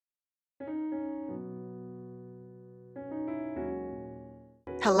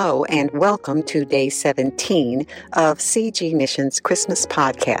Hello and welcome to Day 17 of CG Missions Christmas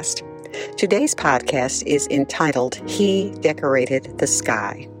Podcast. Today's podcast is entitled, He Decorated the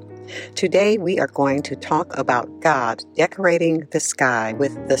Sky. Today we are going to talk about God decorating the sky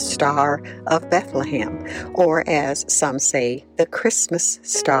with the Star of Bethlehem, or as some say, the Christmas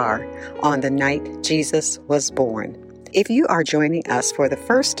star, on the night Jesus was born. If you are joining us for the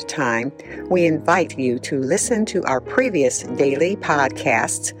first time, we invite you to listen to our previous daily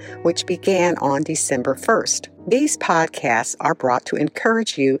podcasts, which began on December 1st. These podcasts are brought to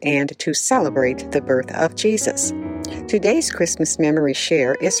encourage you and to celebrate the birth of Jesus. Today's Christmas memory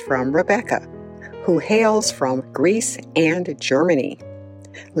share is from Rebecca, who hails from Greece and Germany.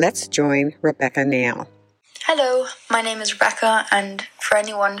 Let's join Rebecca now. Hello, my name is Rebecca, and for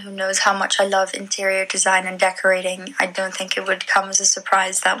anyone who knows how much I love interior design and decorating, I don't think it would come as a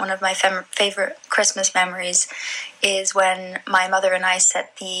surprise that one of my favorite Christmas memories is when my mother and I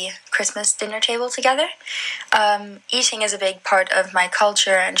set the Christmas dinner table together. Eating is a big part of my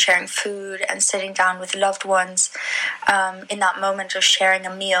culture, and sharing food and sitting down with loved ones in that moment of sharing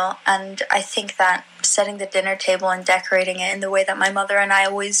a meal. And I think that setting the dinner table and decorating it in the way that my mother and I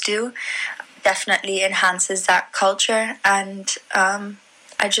always do definitely enhances that culture, and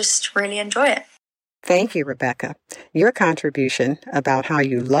I just really enjoy it. Thank you, Rebecca. Your contribution about how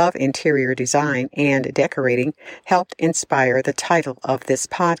you love interior design and decorating helped inspire the title of this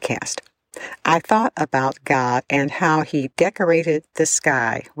podcast. I thought about God and how He decorated the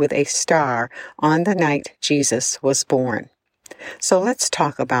sky with a star on the night Jesus was born. So let's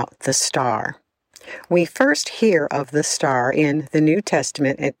talk about the star. We first hear of the star in the New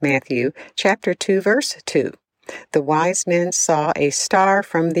Testament at Matthew chapter 2, verse 2. The wise men saw a star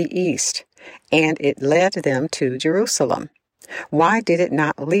from the east, and it led them to Jerusalem. Why did it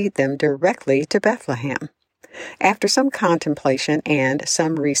not lead them directly to Bethlehem? After some contemplation and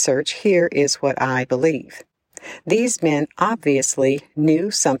some research, here is what I believe. These men obviously knew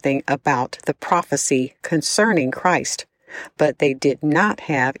something about the prophecy concerning Christ, but they did not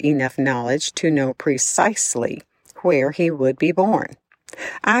have enough knowledge to know precisely where he would be born.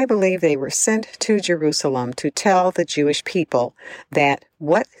 I believe they were sent to Jerusalem to tell the Jewish people that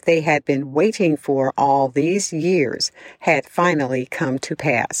what they had been waiting for all these years had finally come to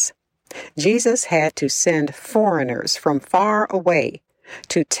pass. Jesus had to send foreigners from far away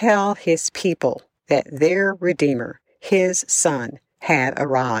to tell his people that their Redeemer, his Son, had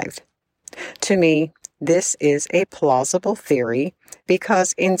arrived. To me, this is a plausible theory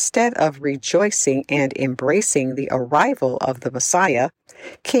because instead of rejoicing and embracing the arrival of the Messiah,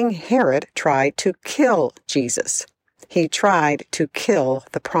 King Herod tried to kill Jesus. He tried to kill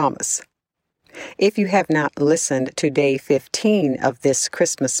the promise. If you have not listened to day 15 of this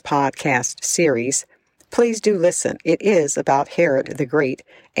Christmas podcast series, please do listen. It is about Herod the Great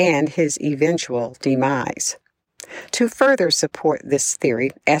and his eventual demise. To further support this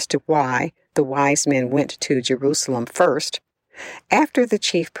theory as to why the wise men went to Jerusalem first, after the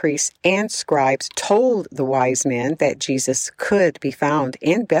chief priests and scribes told the wise men that Jesus could be found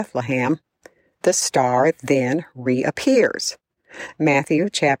in Bethlehem, the star then reappears. Matthew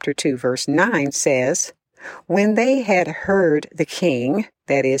chapter 2 verse 9 says, "When they had heard the king,"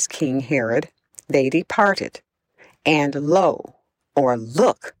 that is King Herod, "they departed. And lo," or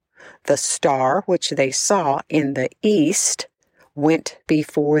look, "the star which they saw in the east went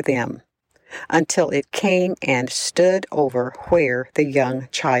before them, until it came and stood over where the young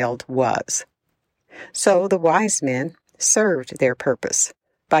child was." So the wise men served their purpose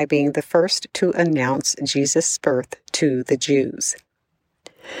by being the first to announce Jesus' birth to the Jews.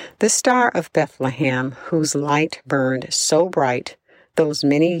 The Star of Bethlehem, whose light burned so bright those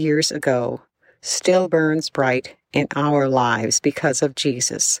many years ago, still burns bright in our lives because of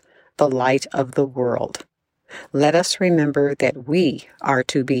Jesus, the light of the world. Let us remember that we are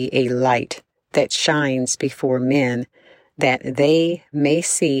to be a light that shines before men, that they may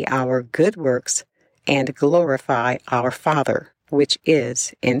see our good works and glorify our Father, which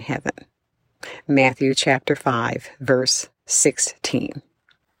is in heaven. Matthew chapter 5, verse 16.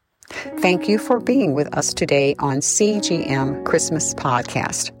 Thank you for being with us today on CGM Christmas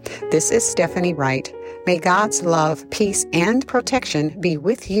Podcast. This is Stephanie Wright. May God's love, peace, and protection be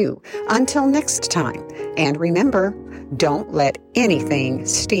with you until next time. And remember, don't let anything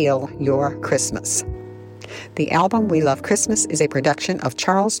steal your Christmas. The album We Love Christmas is a production of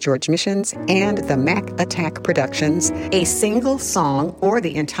Charles George Missions and the Mac Attack Productions. A single song or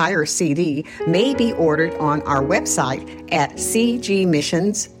the entire CD may be ordered on our website at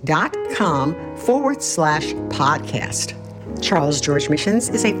cgmissions.com/podcast. Charles George Missions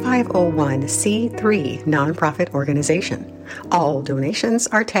is a 501c3 nonprofit organization. All donations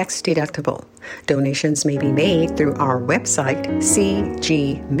are tax deductible. Donations may be made through our website,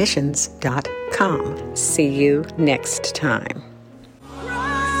 cgmissions.com. See you next time.